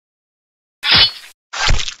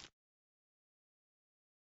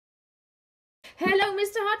Hello,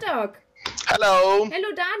 Mr. Hotdog. Hello.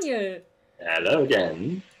 Hello, Daniel. Hello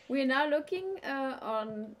again. We're now looking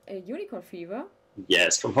on Unicorn Fever.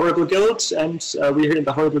 Yes, from Horrible Guild, and we're here in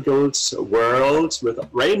the Horrible Guild world with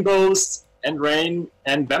rainbows and rain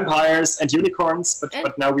and vampires and unicorns.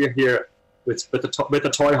 But now we're here with the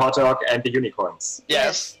toy hot dog and the unicorns.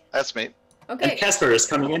 Yes, that's me. Okay. And Casper is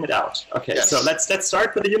coming in and out. Okay, yes. So let's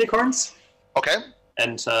start with the unicorns. Okay.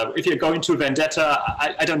 And if you're going to Vendetta,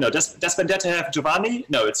 I don't know. Does Vendetta have Giovanni?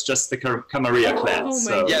 No, it's just the Camarilla clan. Oh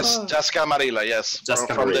so. Yes, just Camarilla. Yes, just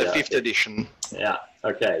from Camarilla, the 5th edition. Yeah.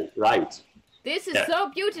 Okay. Right. This is so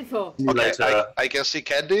beautiful. Okay, I can see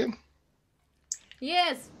Caddy.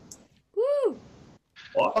 Yes. Woo.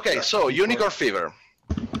 Okay, so Unicorn Fever.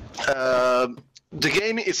 The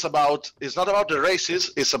game is not about the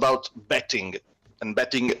races, it's about betting, and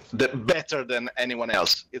betting better than anyone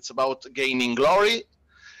else. It's about gaining glory,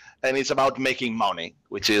 and it's about making money,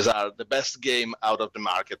 which is the best game out of the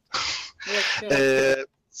market. Yes, sure.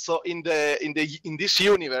 So in this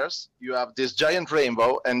universe, you have this giant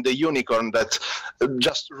rainbow and the unicorn that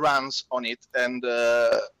just runs on it, and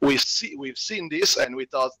we've seen this, and we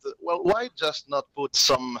thought, well, why just not put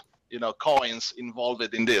some coins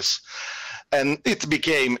involved in this? And it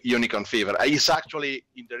became Unicorn Fever. It's actually,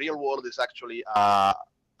 in the real world, it's actually a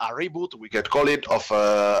reboot, we could call it, of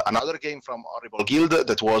another game from Horrible Guild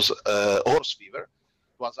that was Horse Fever.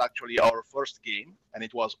 It was actually our first game, and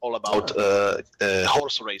it was all about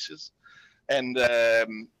horse races. And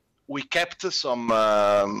we kept some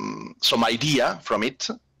idea from it,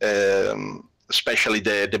 especially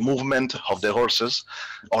the movement of the horses,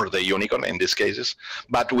 or the unicorn in these cases,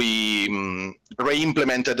 but we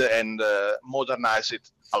re-implemented and modernized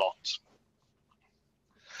it a lot.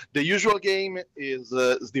 The usual game is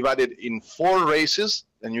divided in 4 races,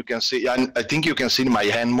 and you can see, I think you can see my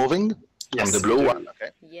hand moving. Yes, on the blue one.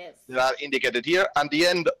 Okay. Yes. They are indicated here. At the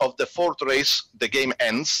end of the 4th race, the game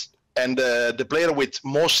ends, and the player with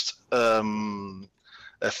most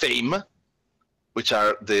fame, which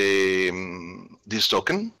are this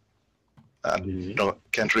token.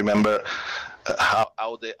 Can't remember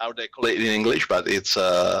how they call it in English, but it's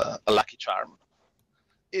a lucky charm.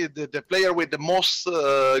 The player with the most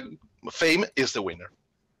fame is the winner.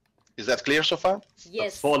 Is that clear so far?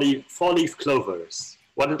 Yes. Four-leaf clovers.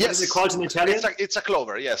 What is it called in Italian? It's a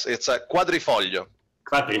clover. Yes, it's a quadrifoglio.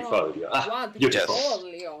 Quadrifoglio.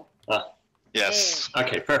 Beautiful. Yes.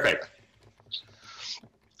 Okay, perfect.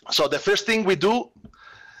 So the first thing we do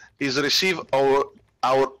is receive our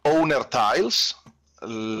owner tiles.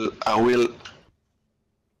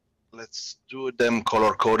 Let's do them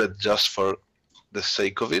color coded just for the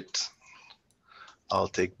sake of it. I'll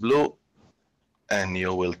take blue, and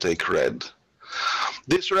you will take red.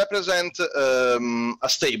 This represents a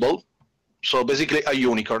stable, so basically a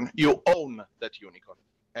unicorn. You own that unicorn,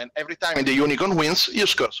 and every time the unicorn wins, you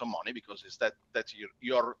score some money because it's that's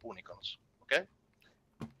your unicorns. Okay.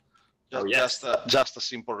 Just a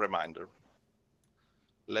simple reminder.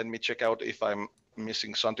 Let me check out if I'm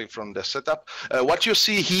missing something from the setup. What you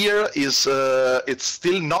see here is it's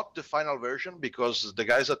still not the final version because the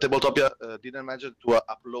guys at Tabletopia didn't manage to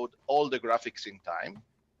upload all the graphics in time.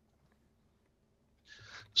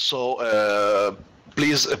 So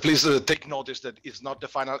please take notice that it's not the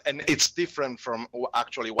final, and it's different from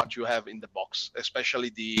actually what you have in the box. Especially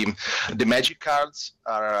the magic cards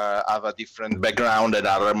have a different background and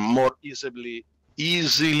are more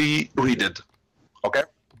easily readed. Okay.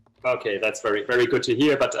 Okay, that's very good to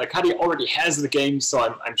hear. But Kadi already has the game, so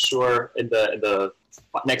I'm sure in the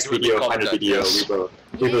next video, final video, yes.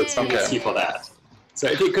 we will see for that. So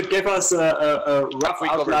if you could give us a rough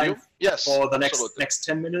outline for the next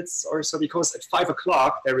 10 minutes or so, because at 5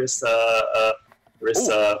 o'clock there is an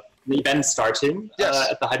event starting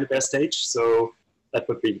at the Heidelberg stage. So that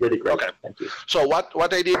would be really great. Okay. Thank you. So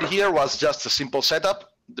what I did here was just a simple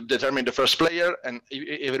setup, determine the first player, and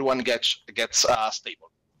everyone gets a stable.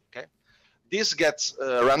 Okay. This gets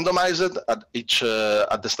randomized at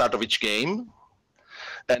the start of each game.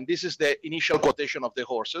 And this is the initial quotation of the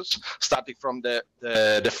horses, starting from the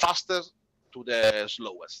fastest to the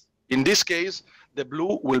slowest. In this case, the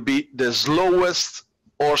blue will be the slowest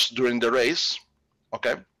horse during the race,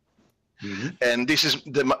 okay? Mm-hmm. And this is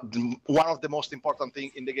one of the most important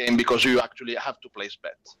things in the game because you actually have to place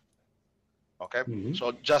bets, okay? Mm-hmm.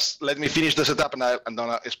 So just let me finish the setup and I'm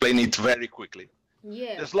gonna explain it very quickly.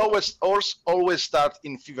 Yeah. The slowest horse always starts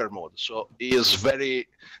in fever mode, so he is very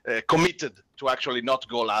committed to actually not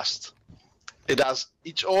go last.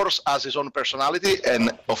 Each horse has his own personality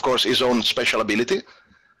and, of course, his own special ability.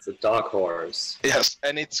 It's a dark horse. Yes,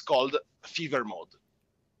 and it's called fever mode.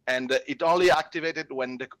 and it only activated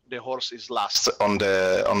when the horse is last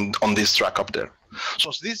on this track up there. So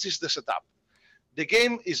this is the setup. The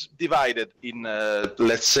game is divided in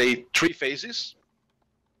let's say 3 phases.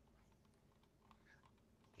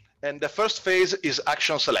 And the first phase is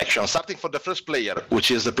action selection. Starting for the first player,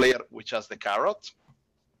 which is the player which has the carrot,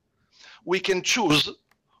 we can choose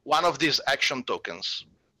one of these action tokens.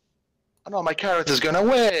 Oh no, my carrot is gone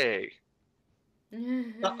away.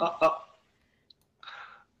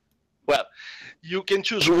 Well, you can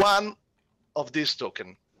choose one of these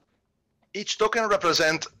tokens. Each token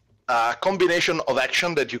represents a combination of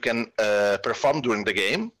action that you can perform during the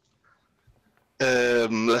game.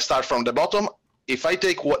 Let's start from the bottom. If I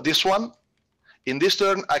take this one, in this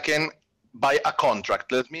turn, I can buy a contract.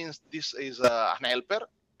 That means this is an helper,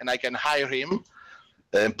 and I can hire him,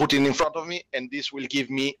 put him in front of me, and this will give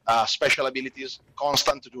me special abilities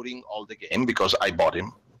constant during all the game because I bought him.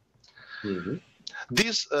 Mm-hmm.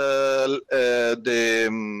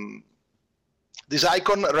 This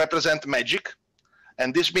icon represents magic,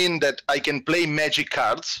 and this means that I can play magic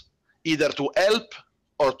cards either to help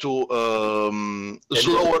or to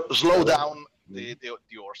slow down the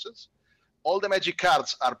horses. All the magic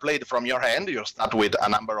cards are played from your hand. You start with a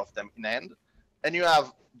number of them in hand, and you have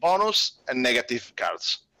bonus and negative cards.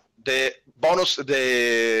 The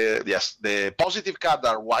positive cards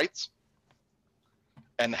are white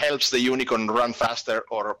and helps the unicorn run faster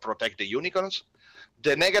or protect the unicorns.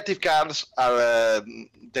 The negative cards are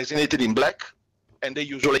designated in black, and they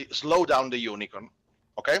usually slow down the unicorn.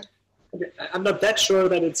 Okay? I'm not that sure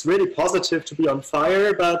that it's really positive to be on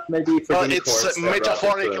fire, but maybe for unicorns, it's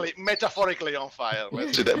metaphorically on fire.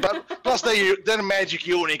 Let's see that. But plus they're magic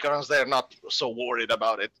unicorns. They're not so worried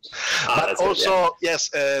about it. But also, good, yeah.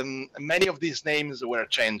 Yes, many of these names were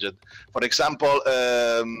changed. For example,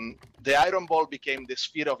 the iron ball became the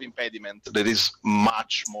sphere of impediment. That is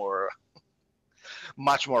much more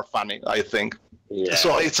funny, I think. Yeah.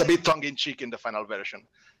 So it's a bit tongue-in-cheek in the final version.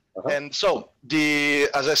 Uh-huh. And so,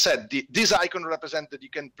 as I said, this icon represents that you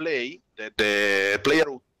can play. The player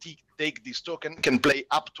who take this token can play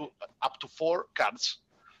up to 4 cards,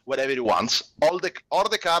 whatever he wants. All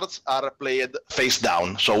the cards are played face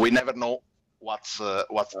down, so we never know what's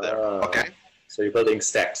there. Okay. So you're building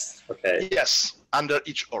stacks. Okay. Yes, under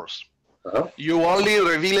each horse. Uh-huh. You only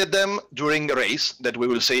reveal them during a race that we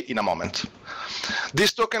will say in a moment.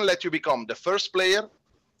 This token lets you become the first player.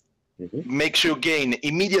 Mm-hmm. Makes you gain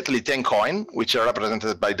immediately 10 coin, which are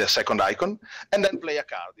represented by the second icon, and then play a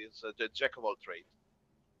card. It's the jack of all trades.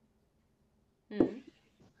 Mm-hmm.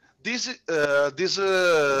 This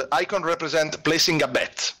icon represents placing a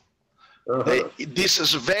bet. Uh-huh. This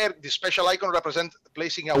special icon represents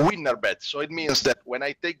placing a winner bet. So it means that when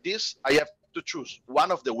I take this, I have to choose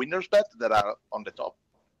one of the winner's bet that are on the top,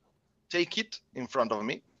 take it in front of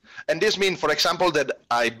me, and this means, for example, that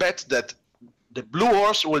I bet that the blue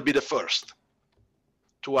horse will be the first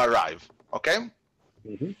to arrive. Okay.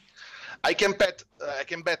 Mm-hmm. I can bet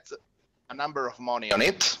a number of money on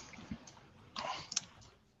it.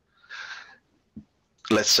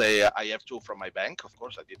 Let's say I have 2 from my bank. Of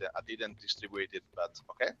course, I didn't distribute it, but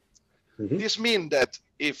okay. Mm-hmm. This means that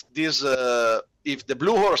if the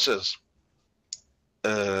blue horses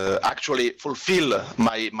actually fulfill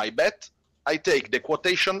my bet, I take the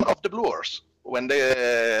quotation of the blue horse when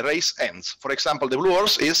the race ends. For example, the blue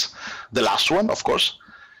horse is the last one, of course,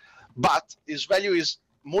 but his value is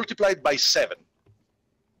multiplied by 7.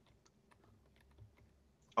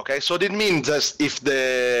 Okay, so that means that if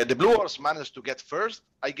the blue horse manages to get first,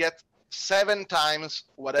 I get 7 times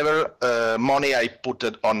whatever money I put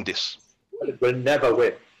on this. But it will never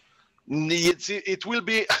win. It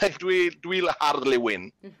will hardly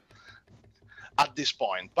win at this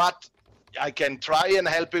point, but I can try and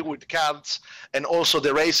help it with cards, and also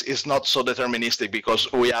the race is not so deterministic because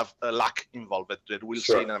we have luck involved that we'll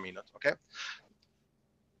see in a minute. Okay.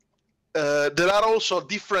 There are also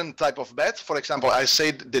different type of bets. For example, I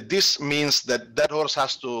said that this means that horse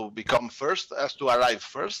has to become first, has to arrive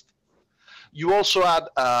first. You also add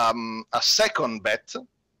a second bet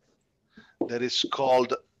that is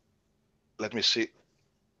called, let me see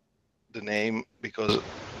the name, because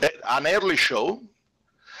an early show.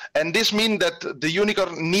 And this means that the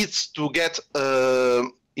unicorn needs to get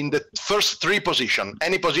in the first 3 position,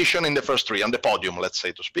 any position in the first 3, on the podium, let's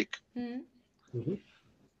say, to speak. Mm-hmm.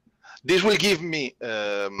 This will give me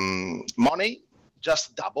money,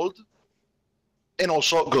 just doubled, and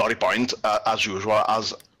also glory point, as usual,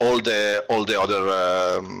 as all the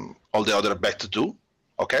other bets do.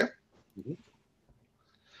 Okay. Mm-hmm.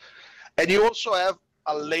 And you also have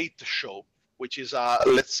a late show, which is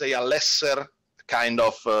let's say a lesser kind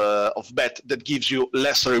of bet that gives you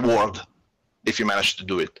less reward if you manage to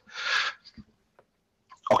do it.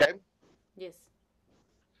 Okay? Yes.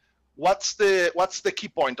 What's the key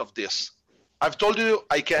point of this? I've told you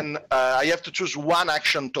I have to choose one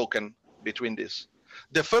action token between this.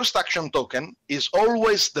 The first action token is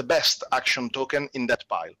always the best action token in that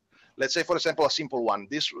pile. Let's say, for example, a simple one.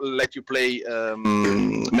 This will let you play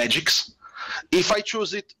magics. If I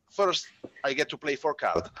choose it first, I get to play 4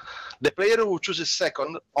 cards. The player who chooses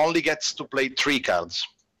second only gets to play 3 cards.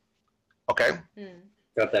 Okay?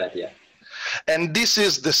 Got that, yeah. And this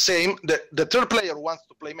is the same. The third player who wants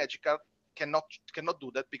to play magic card cannot do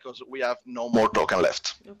that because we have no more token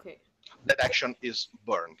left. Okay. That action is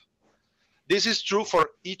burned. This is true for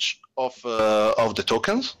each of the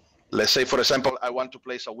tokens. Let's say, for example, I want to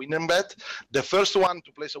place a winning bet. The first one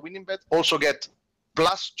to place a winning bet also get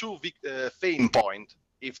 +2 fame point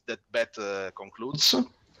if that bet concludes.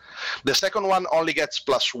 The second one only gets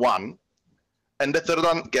 +1, and the third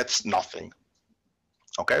one gets nothing.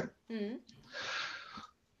 Okay?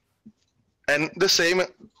 And the same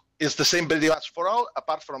is the same pretty much for all,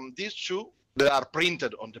 apart from these 2 that are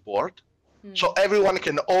printed on the board. So everyone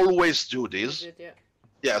can always do this.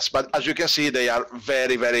 Yes, but as you can see, they are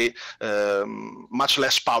very, very much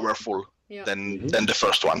less powerful than the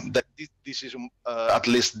first one. This is at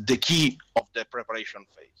least the key of the preparation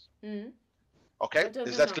phase. Okay,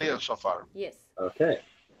 is that clear so far? Yes. Okay.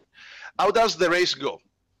 How does the race go?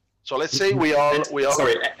 So let's say we all.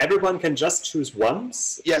 Sorry, everyone can just choose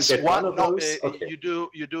once. Yes, one of those. Okay. You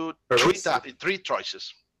do 3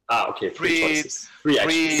 choices. Okay, 3 choices. 3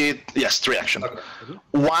 actions. Yes, 3 actions. Okay.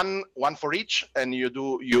 One for each, and you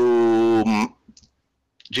do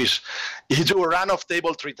a run of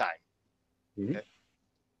table 3 times. Okay.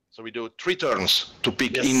 So we do 3 turns to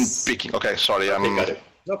pick in picking. Okay, sorry, got it.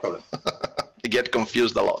 No problem. I get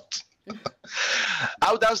confused a lot.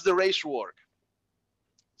 How does the race work?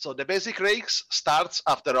 So the basic race starts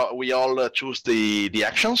after we all choose the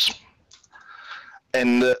actions,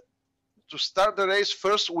 and to start the race,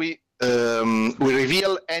 first we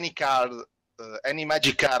reveal any card, any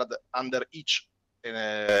magic card under each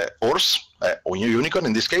horse or unicorn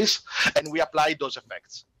in this case, and we apply those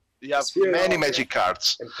effects. You have many magic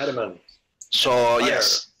cards. Impediment. So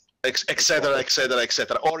yes, etc., etc.,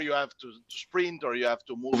 etc. Or you have to sprint, or you have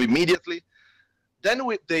to move immediately. Then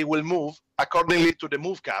they will move accordingly to the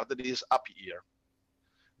move card that is up here.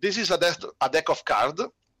 This is a deck of cards.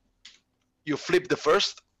 You flip the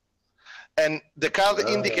first, and the card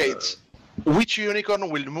indicates which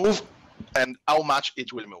unicorn will move and how much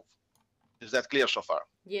it will move. Is that clear so far?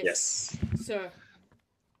 Yes. Sir.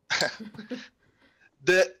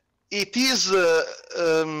 It is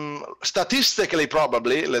statistically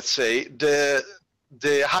probably, let's say,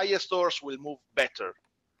 the highest horse will move better.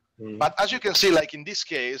 But as you can see, like in this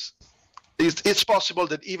case, it's possible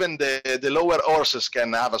that even the lower horses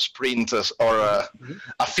can have a sprint or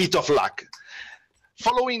a feat of luck.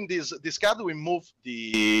 Following this card, we move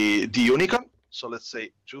the unicorn. So let's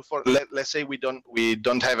say let's say we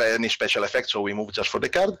don't have any special effect, so we move just for the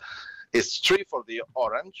card. It's 3 for the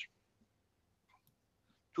orange,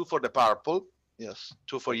 2 for the purple, yes,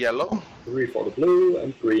 2 for yellow, 3 for the blue,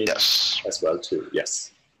 and green yes as well too.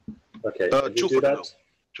 Yes. Okay. 2 for the blue.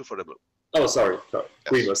 2 for the blue. Oh, sorry. Yes.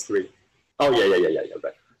 Green was 3. Oh, yeah.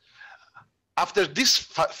 Right. After this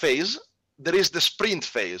phase, there is the sprint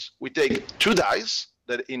phase. We take 2 dice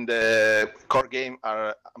that in the core game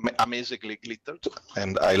are amazingly glittered,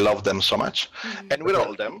 and I love them so much. And we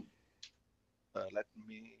roll them. Let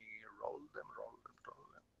me roll them.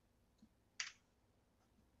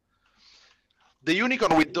 The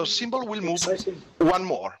unicorn with those symbols will move 1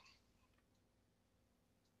 more.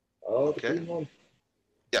 Oh, the green one.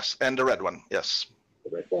 Yes, and the red one, yes.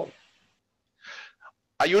 The red one.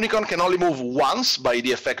 A unicorn can only move once by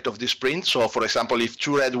the effect of the sprint. So, for example, if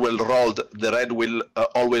 2 red will roll, the red will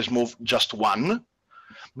always move just 1.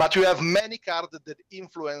 But you have many cards that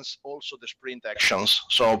influence also the sprint actions.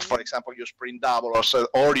 So, for example, you sprint double,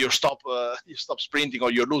 or you stop sprinting,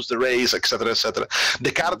 or you lose the race, etc., etc.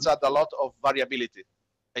 The cards add a lot of variability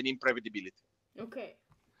and imprevisibility. Okay.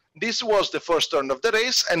 This was the first turn of the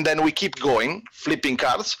race, and then we keep going, flipping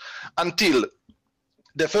cards, until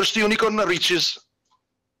the first unicorn reaches.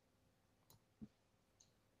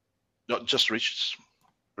 No, just reaches.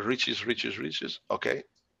 Okay.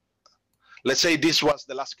 Let's say this was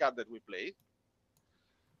the last card that we played.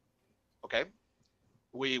 Okay.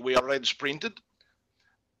 We already sprinted.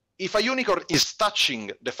 If a unicorn is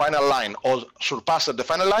touching the final line or surpasses the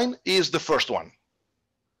final line, is the first one.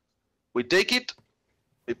 We take it.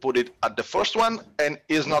 We put it at the first one, and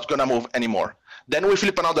is not going to move anymore. Then we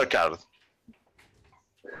flip another card.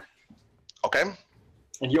 Okay.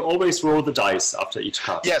 And you always roll the dice after each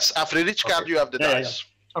card. Yes, after each card you have the dice.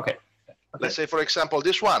 Yeah. Okay. Let's say, for example,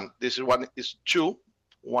 this one. This one is 2.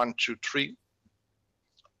 1, 2, 3.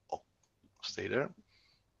 Oh, stay there.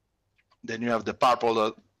 Then you have the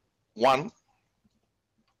purple 1,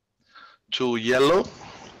 2 yellow,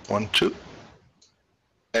 1, 2,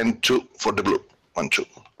 and 2 for the blue, 1, 2.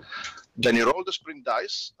 Then you roll the sprint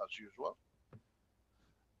dice as usual,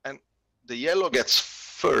 and the yellow gets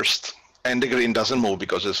first, and the green doesn't move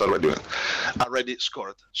because it's already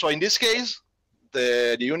scored. So in this case,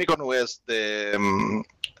 the unicorn who has the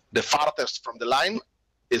farthest from the line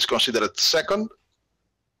is considered second,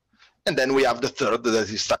 and then we have the third that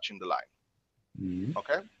is touching the line. Mm-hmm.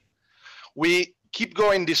 Okay, we keep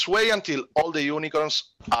going this way until all the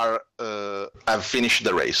unicorns are have finished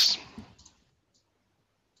the race.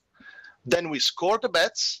 Then we score the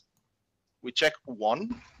bets. We check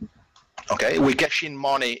one. Okay, we cash in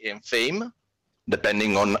money and fame,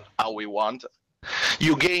 depending on how we want.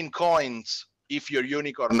 You gain coins if your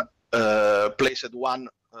unicorn placed one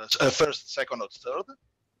first, second, or third.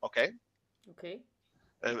 Okay. Okay.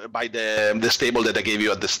 By the stable that I gave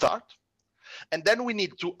you at the start. And then we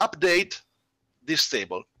need to update this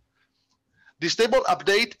table. This table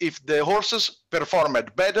update if the horses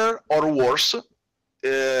performed better or worse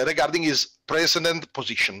regarding his present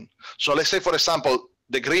position. So let's say, for example,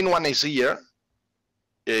 the green one is here.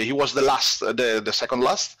 He was the last, the second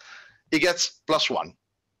last. He gets +1.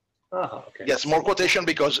 Okay. Gets more quotation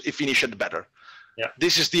because he finished better. Yeah.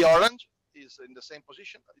 This is the orange. Is in the same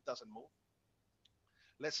position. It doesn't move.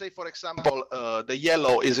 Let's say, for example, the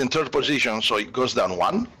yellow is in third position, so it goes down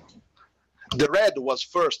 1. The red was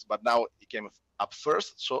first, but now it came up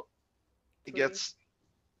first, so it gets.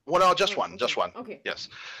 Well, no, just one, just one. Okay. Yes.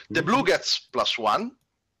 The blue gets +1.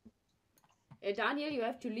 Daniel, you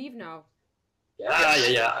have to leave now.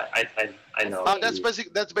 Yeah. I know. That's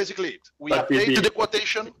basically it. We update the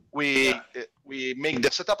quotation. We make the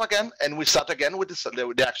setup again, and we start again with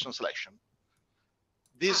the action selection.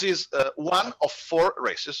 This is one of 4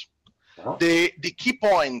 races. The key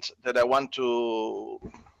point that I want to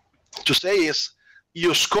say is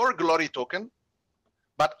you score glory token,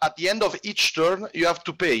 but at the end of each turn you have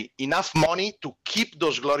to pay enough money to keep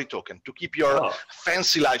those glory token, to keep your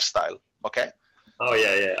fancy lifestyle. Okay. Oh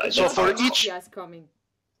yeah. So for each. Coming.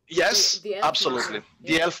 Yes, the absolutely. Mob.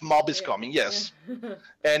 The elf mob is coming. Yes.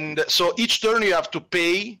 And so each turn you have to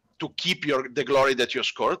pay to keep the glory that you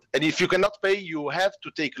scored, and if you cannot pay, you have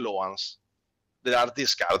to take loans. There are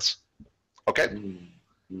these cards. Okay.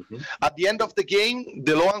 Mm-hmm. At the end of the game,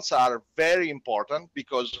 the loans are very important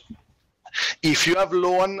because if you have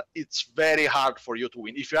loan, it's very hard for you to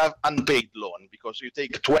win. If you have unpaid loan, because you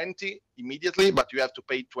take 20 immediately, but you have to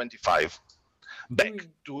pay 25 back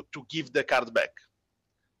to give the card back.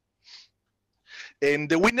 And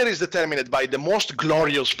the winner is determined by the most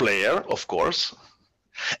glorious player, of course,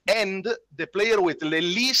 and the player with the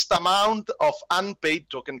least amount of unpaid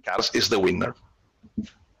token cards is the winner.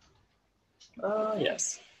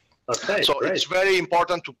 Yes. Okay. So great. it's very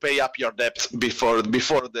important to pay up your debt before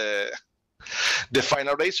the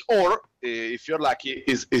final race, or if you're lucky,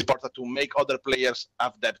 it's important to make other players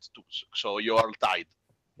have debt too, so you are tied.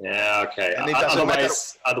 Yeah. Okay. And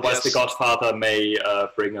Otherwise, yes. the Godfather may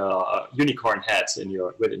bring a unicorn head in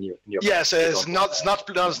your. Yes, it's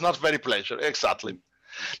not very pleasure. Exactly.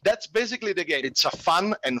 That's basically the game. It's a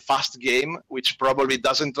fun and fast game, which probably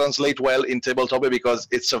doesn't translate well in Tabletopia because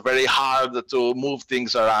it's very hard to move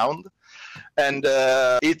things around, and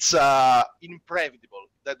it's imprevisible.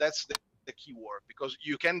 That's the key word, because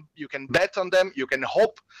you can bet on them. You can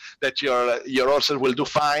hope that your horses will do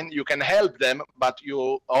fine. You can help them, but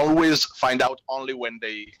you always find out only when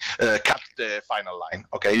they cut the final line.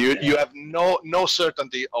 Okay, you have no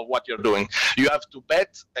certainty of what you're doing. You have to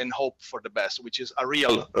bet and hope for the best, which is a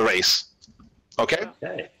real race. Okay.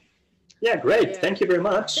 Okay. Yeah, great. Yeah. Thank you very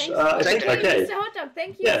much. Thank you, okay. Mr. Hot Dog.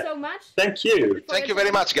 Thank you so much. Thank you. Thank you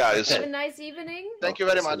very much, guys. Have a nice evening. Thank you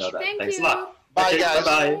very much. Thank Thanks you. a lot. Bye, okay, guys.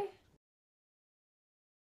 Bye-bye.